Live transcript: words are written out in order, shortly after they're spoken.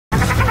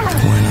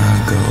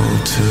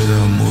to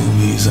the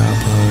movies, I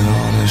put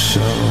on a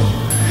show.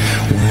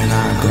 When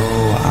I go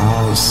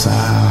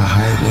outside,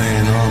 hype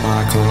when on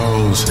my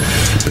clothes.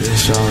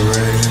 Bitch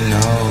already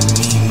know,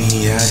 meet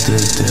me at the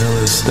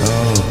dealer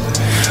store.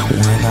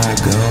 When I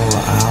go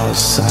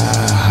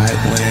outside,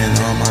 hype when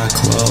on my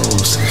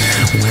clothes.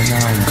 When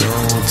I go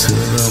to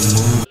the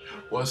movie.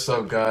 What's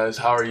up, guys?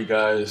 How are you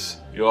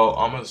guys? Yo,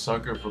 I'm a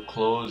sucker for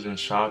clothes and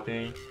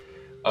shopping.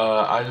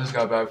 I just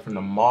got back from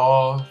the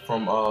mall,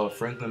 from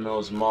Franklin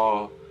Mills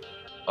Mall.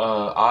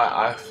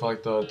 I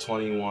fucked up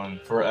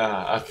 21 for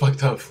I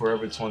fucked up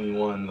Forever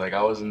 21. Like,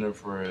 I was in there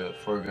for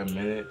a good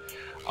minute.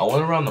 I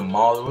went around the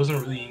mall. There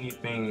wasn't really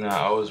anything that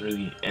I was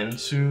really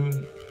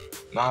into.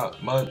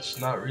 Not much,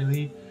 not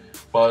really.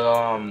 But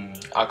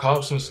I caught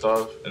up some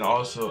stuff, and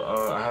also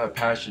I had a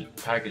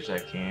package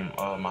that came.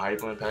 My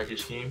Hypeland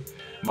package came.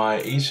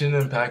 My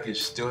H&M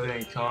package still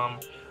didn't come.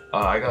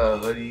 I got a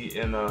hoodie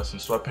and some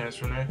sweatpants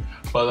from there.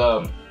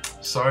 But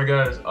sorry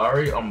guys, I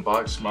already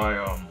unboxed my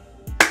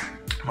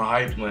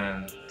my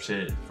Hypeland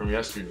shit from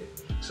yesterday.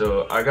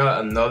 So I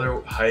got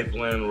another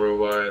Hypeland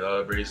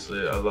Worldwide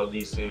bracelet. I love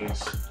these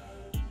things.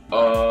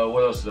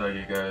 What else did I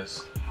get,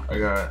 guys? I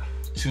got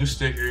 2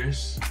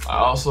 stickers. I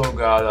also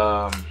got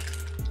a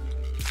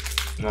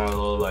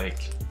little like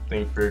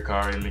thing for your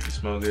car to make it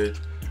smell good.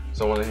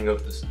 So I want to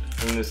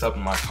hang this up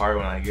in my car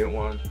when I get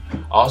one.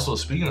 Also,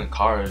 speaking of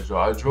cars, bro,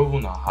 I drove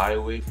on the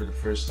highway for the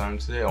first time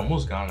today. I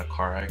almost got in a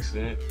car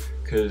accident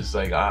because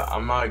like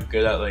I'm not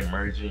good at like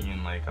merging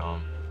and like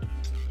on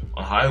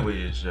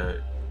highways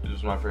yet. It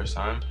was my first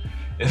time,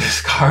 and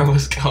this car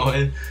was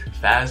going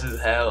fast as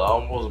hell. I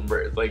almost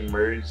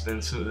merged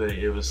into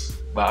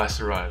but I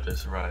survived.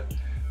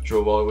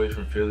 Drove all the way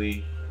from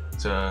Philly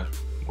to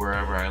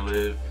wherever I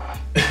live.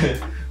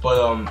 But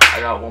I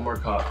got one more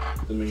cop,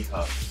 the mini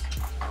cop,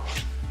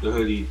 the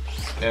hoodie,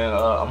 and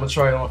I'm gonna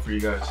try it on for you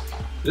guys.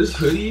 This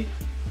hoodie,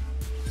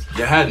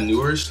 they had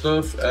newer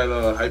stuff at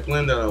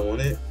Hypeland that I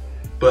wanted,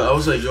 but I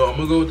was like, yo, I'm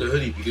gonna go with the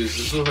hoodie because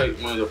this was like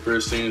one of the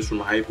first things from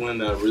Hypeland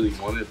that I really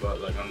wanted,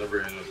 but like I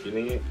never ended up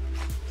getting it.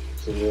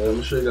 So yeah, I'm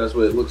gonna show you guys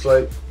what it looks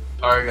like.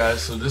 All right,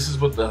 guys, so this is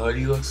what the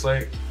hoodie looks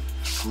like.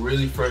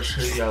 Really fresh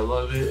hoodie, I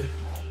love it.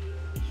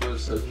 So it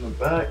says in the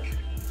back,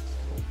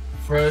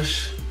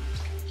 fresh,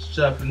 it's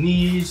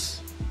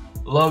Japanese,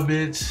 love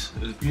it,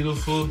 it's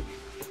beautiful,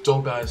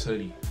 dope ass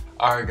hoodie.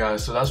 Alright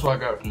guys, so that's what I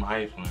got from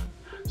Hypeland.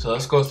 So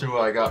let's go through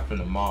what I got from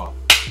the mall.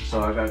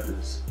 So I got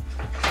this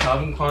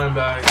Calvin Klein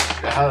bag.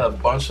 It had a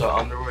bunch of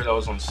underwear that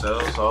was on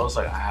sale, so I was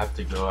like, I have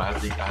to go, I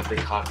have to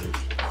cop it.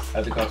 I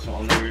have to cop some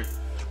underwear.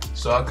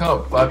 So I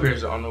caught 5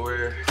 pairs of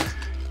underwear.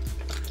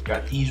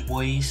 Got these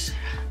boys.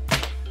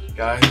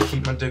 Guys,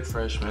 keep my dick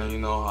fresh, man. You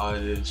know how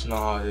it is. You know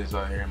how it is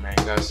out here, man.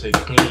 You gotta stay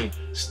clean.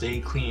 Stay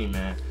clean,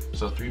 man.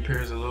 So 3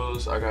 pairs of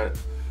those. I got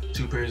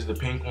 2 pairs of the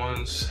pink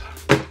ones.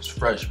 It's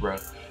fresh, bro.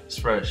 It's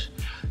fresh.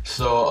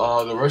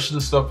 So the rest of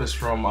the stuff is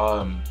from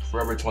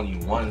Forever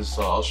 21.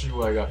 So I'll show you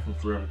what I got from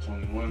Forever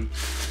 21.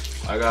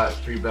 I got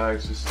 3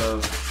 bags of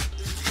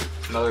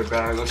stuff. Another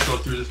bag. Let's go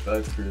through this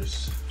bag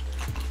first.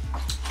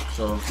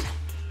 So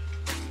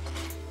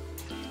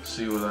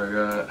see what I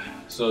got.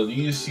 So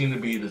these seem to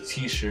be the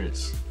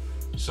t-shirts.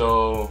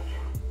 So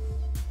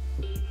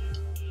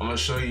I'm gonna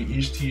show you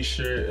each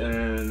t-shirt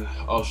and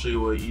I'll show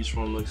you what each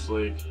one looks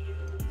like.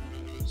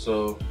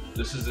 So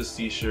this is this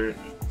t-shirt.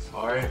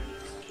 Alright.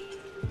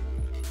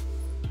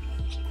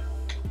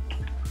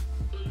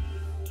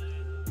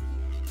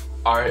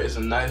 Alright, it's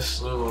a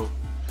nice little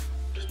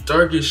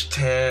darkish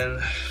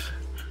tan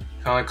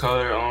kind of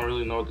color. I don't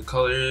really know what the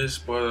color is,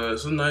 but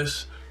it's a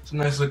nice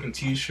looking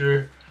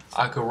t-shirt.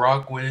 I could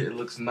rock with it. It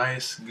looks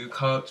nice, good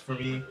cuts for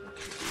me.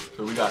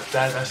 So we got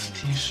that. That's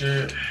the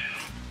t-shirt.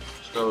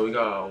 So we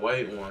got a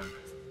white one.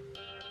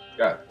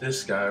 Got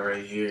this guy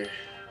right here.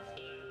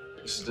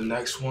 This is the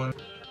next one.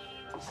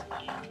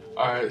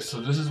 All right, so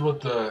this is what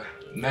the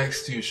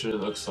next t-shirt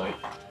looks like.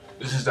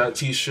 This is that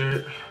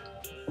t-shirt.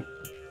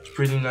 It's a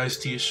pretty nice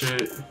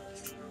t-shirt.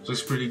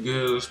 Looks pretty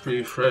good. Looks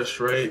pretty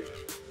fresh, right?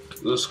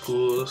 Looks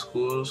cool. Looks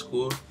cool. Looks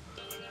cool.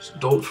 It's a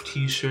dope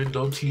t-shirt.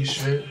 Dope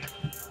t-shirt.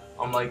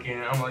 I'm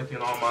liking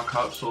all my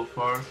cops so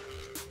far.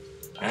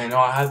 And you know,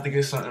 I have to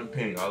get something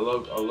pink. I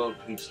love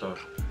pink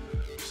stuff.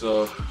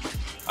 So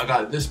I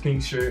got this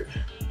pink shirt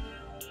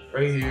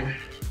right here.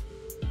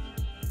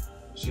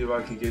 See if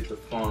I can get the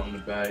font on the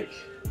back.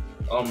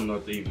 I don't know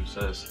what that even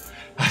says.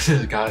 I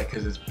just got it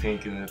because it's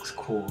pink and it looks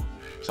cool.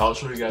 So I'll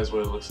show you guys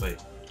what it looks like.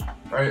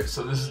 Alright,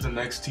 so this is the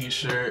next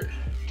t-shirt.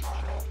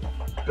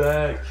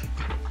 Back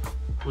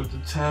with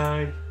the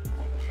tag.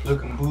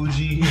 Looking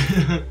bougie.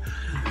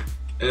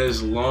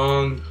 It's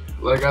long.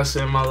 Like I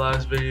said in my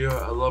last video,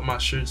 I love my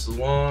shirts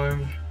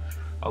long.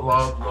 I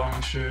love long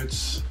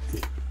shirts.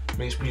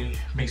 Makes me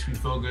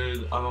feel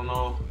good. I don't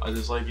know. I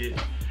just like it.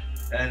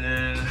 And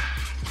then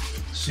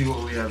see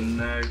what we have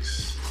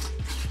next.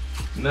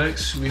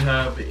 Next we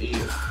have a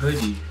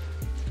hoodie.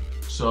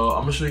 So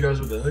I'm gonna show you guys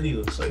what the hoodie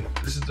looks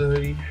like. This is the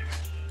hoodie.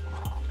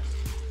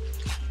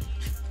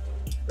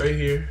 Right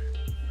here.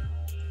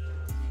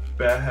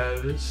 Bad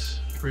Habits.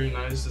 Pretty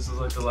nice. This is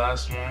like the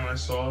last one I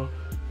saw.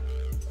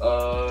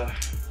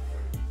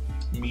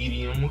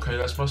 Medium. Okay,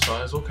 that's my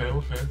size. Okay.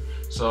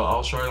 So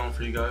I'll try it on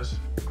for you guys.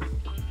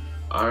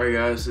 Alright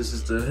guys, this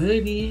is the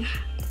hoodie.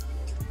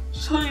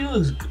 This hoodie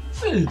looks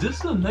good. This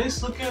is a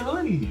nice looking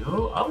hoodie,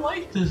 yo. I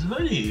like this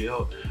hoodie,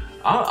 yo.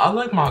 I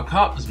like my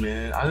cops,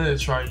 man. I didn't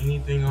try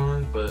anything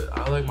on, but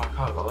I like my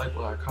cop. I like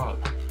what I cop.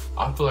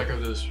 I feel like I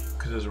just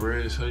could just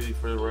wear this hoodie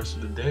for the rest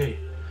of the day.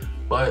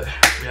 But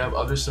we have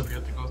other stuff we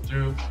have to go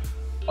through.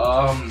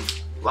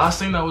 Last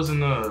thing that was in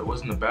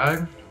the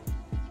bag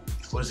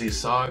was these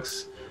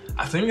socks.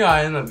 I think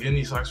I ended up getting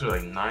these socks for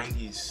like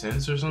 90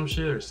 cents or some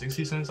shit, or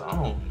 60 cents. I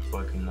don't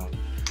fucking know.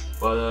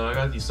 But I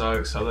got these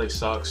socks. I like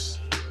socks.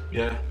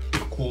 Yeah,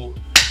 cool.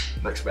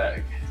 Next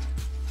bag.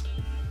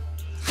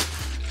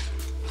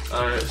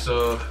 Alright,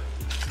 so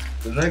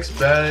the next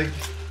bag,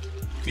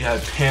 we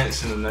have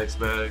pants in the next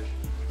bag.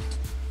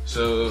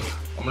 So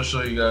I'm gonna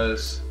show you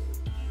guys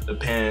the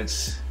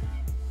pants.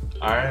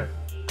 Alright,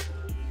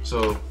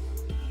 so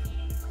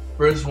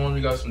first one,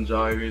 we got some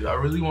joggers. I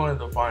really wanted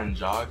to find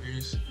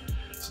joggers.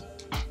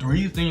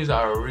 3 things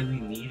that I really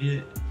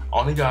needed. I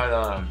only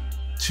got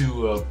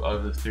 2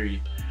 of the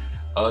 3.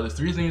 The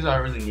 3 things I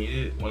really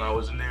needed when I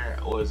was in there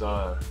was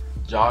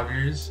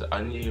joggers.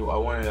 I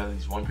wanted at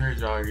least 1 pair of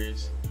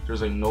joggers. There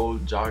was like no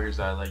joggers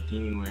that I liked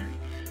anywhere.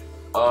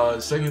 The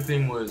second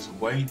thing was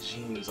white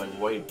jeans, like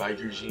white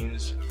biker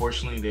jeans.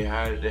 Fortunately, they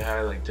had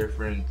like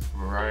different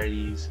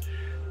varieties.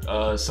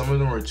 Some of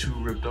them were too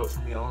ripped up for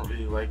me. I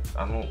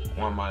don't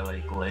want my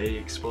like leg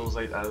exposed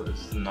like that.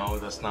 No,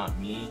 that's not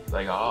me.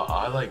 Like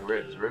I like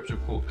rips. Rips are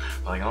cool.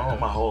 Like I don't want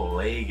my whole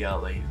leg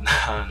out. Like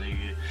nah,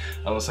 nigga.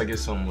 Unless I get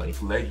some like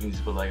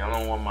leggings, but like I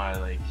don't want my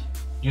like,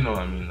 you know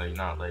what I mean? Like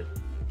not like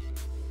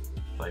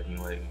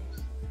leggings.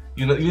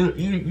 You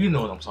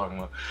know what I'm talking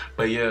about.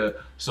 But yeah,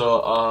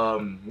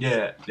 so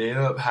yeah, they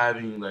ended up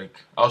having like,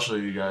 I'll show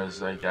you guys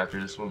like after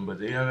this one, but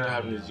they ended up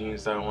having the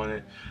jeans that I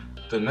wanted.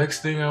 The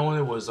next thing I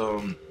wanted was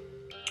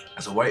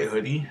it's a white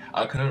hoodie.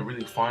 I couldn't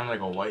really find like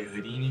a white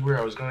hoodie anywhere.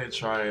 I was gonna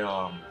try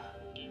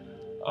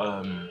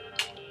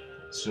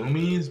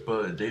Sumi's,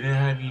 but they didn't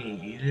have any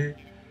either.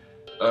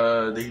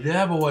 They did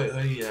have a white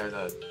hoodie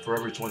at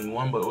Forever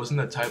 21, but it wasn't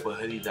the type of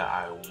hoodie that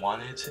I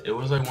wanted. It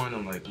was like one of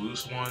them like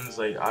loose ones.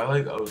 Like I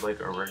was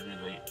like a regular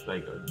hoodie,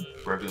 like a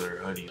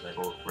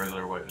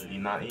regular white hoodie,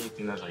 not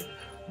anything that's like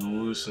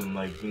loose and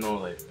like, you know,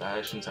 like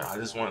fashion type. I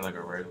just wanted like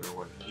a regular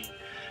white hoodie.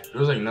 There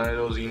was like none of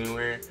those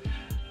anywhere.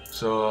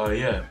 So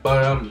yeah,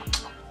 but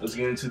let's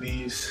get into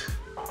these.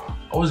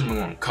 I wasn't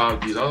even gonna cop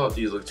these. I thought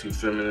these looked too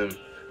feminine.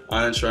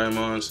 I didn't try them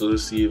on, so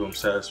let's see if I'm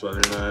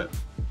satisfied or not.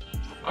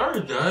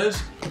 Alright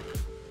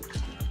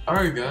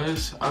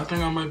guys, I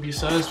think I might be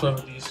satisfied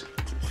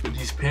with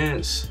these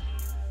pants.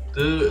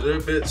 They're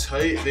a bit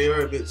tight. They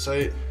are a bit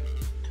tight,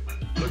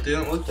 but they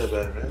don't look that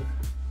bad, man.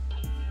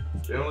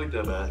 They don't look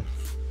that bad.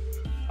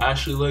 I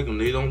actually like them.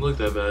 They don't look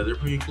that bad. They're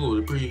pretty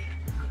cool.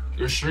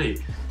 They're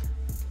straight.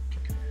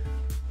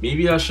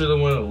 Maybe I should have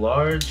went a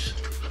large.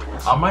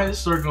 I might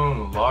start going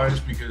a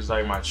large because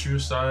like my true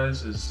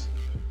size is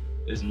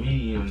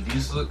medium.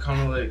 These look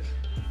kind of like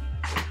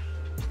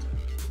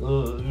a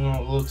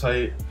little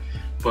tight.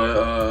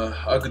 But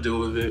I could deal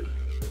with it.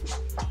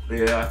 But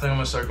yeah, I think I'm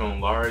gonna start going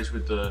large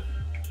with the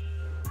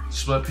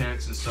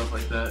sweatpants and stuff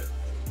like that.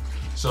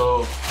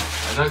 So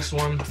the next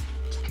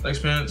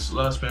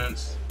last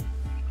pants,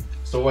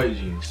 it's the white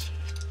jeans.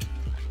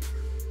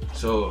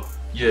 So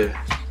yeah,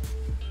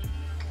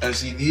 and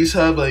see these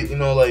have like, you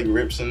know, like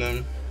rips in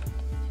them,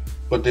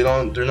 but they're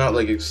not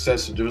like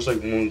excessive. There's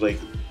like one like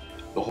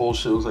the whole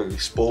shit was like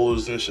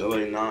exposed and shit.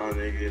 Like nah,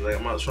 nigga. Like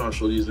I'm not trying to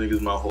show these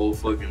niggas my whole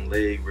fucking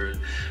leg, bro.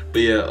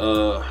 But yeah,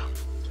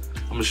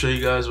 I'm gonna show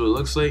you guys what it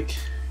looks like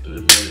in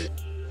a minute.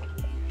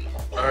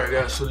 Alright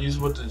guys, so these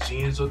are what the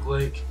jeans look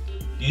like.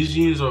 These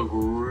jeans look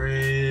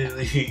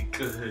really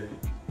good.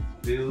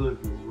 They look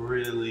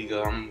really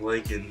good. I'm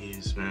liking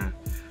these, man.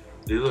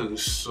 They look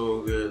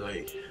so good.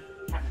 Like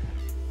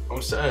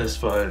I'm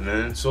satisfied,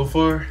 man. So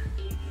far,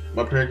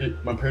 my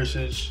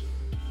purchase.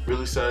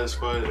 Really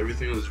satisfied.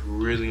 Everything was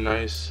really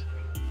nice.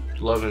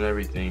 Loving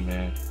everything,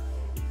 man.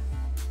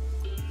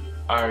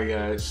 Alright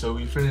guys, so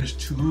we finished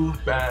 2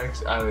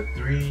 bags out of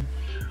 3.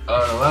 The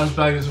last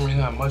bag doesn't really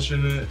have much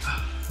in it.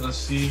 Let's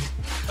see.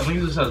 I think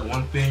it just has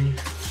one thing.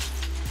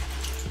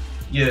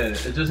 Yeah,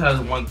 it just has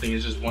one thing.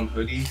 It's just one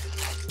hoodie.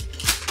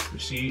 You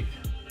see?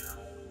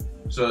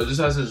 So it just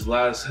has this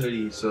last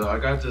hoodie. So I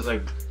got this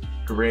like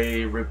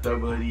gray ripped up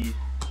hoodie.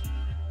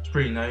 It's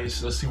pretty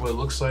nice. Let's see what it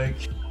looks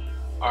like.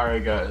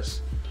 Alright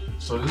guys.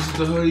 So this is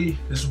the hoodie.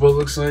 This is what it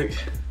looks like.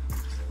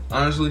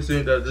 I honestly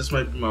think that this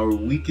might be my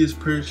weakest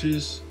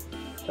purchase.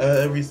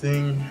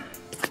 Everything.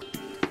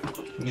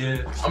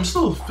 Yeah, I'm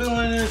still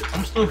feeling it.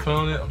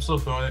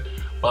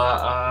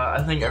 But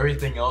I think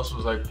everything else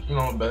was like, you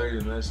know, better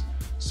than this.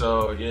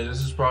 So yeah,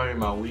 this is probably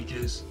my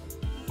weakest.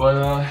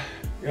 But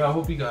yeah, I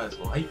hope you guys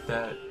like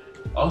that.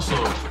 Also,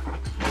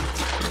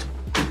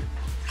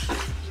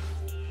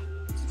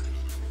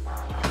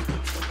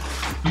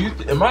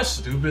 am I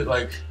stupid?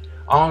 Like,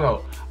 I don't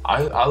know.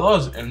 I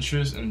lost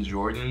interest in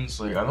Jordans.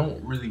 Like I don't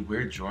really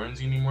wear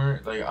Jordans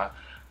anymore.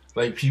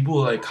 Like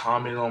people like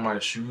comment on my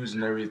shoes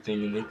and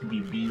everything, and they could be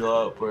beat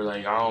up or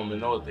like I don't even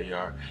know what they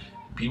are.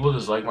 People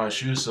just like my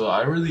shoes, so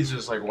I really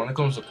just like when it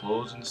comes to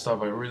clothes and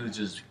stuff, I really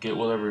just get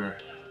whatever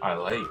I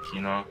like,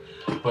 you know.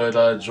 But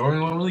Jordan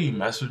don't really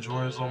mess with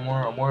Jordans no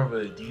more. I'm more of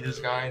an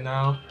Adidas guy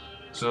now.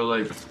 So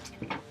like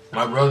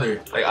my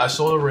brother, like I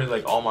sold already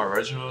like all my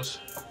retros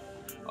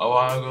a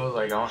while ago.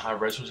 Like I don't have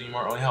retros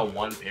anymore. I only have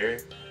one pair,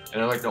 and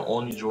they're like the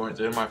only Jordans.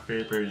 They're my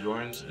favorite pair of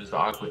Jordans is the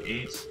Aqua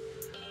 8s,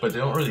 but they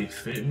don't really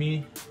fit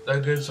me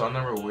that good, so I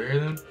never wear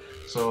them.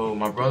 So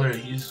my brother,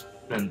 he's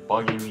been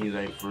bugging me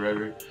like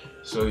forever,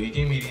 so he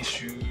gave me these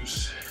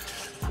shoes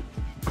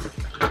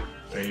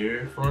right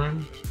here for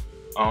him.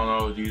 I don't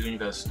know, do you think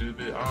that's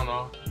stupid? I don't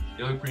know.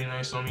 They look pretty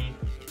nice on me.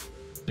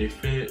 They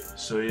fit,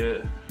 so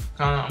yeah.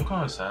 I'm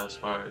kind of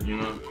satisfied, you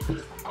know.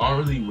 I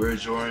don't really wear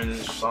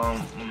Jordans, so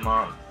I'm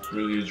not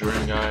really a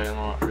Jordan guy. I'm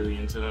not really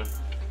into them.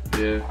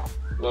 Yeah,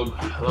 I love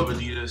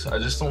Adidas. I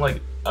just don't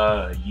like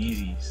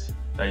Yeezys,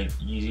 like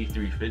Yeezy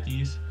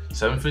 350s,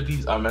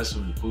 750s. I mess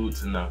with the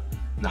boots and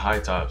the high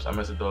tops. I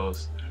mess with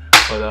those.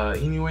 But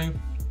anyway,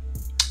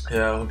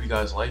 yeah, I hope you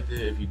guys liked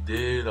it. If you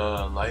did,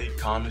 like,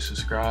 comment,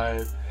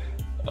 subscribe.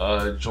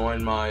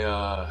 Join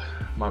my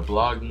my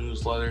blog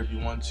newsletter if you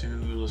want to.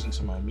 Listen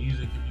to my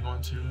music if you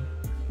want to.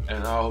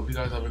 And I hope you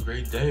guys have a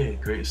great day,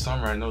 great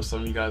summer. I know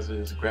some of you guys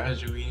is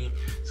graduating,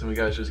 some of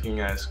you guys just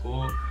getting out of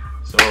school.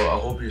 So I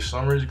hope your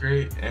summer is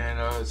great,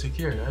 and take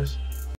care, guys.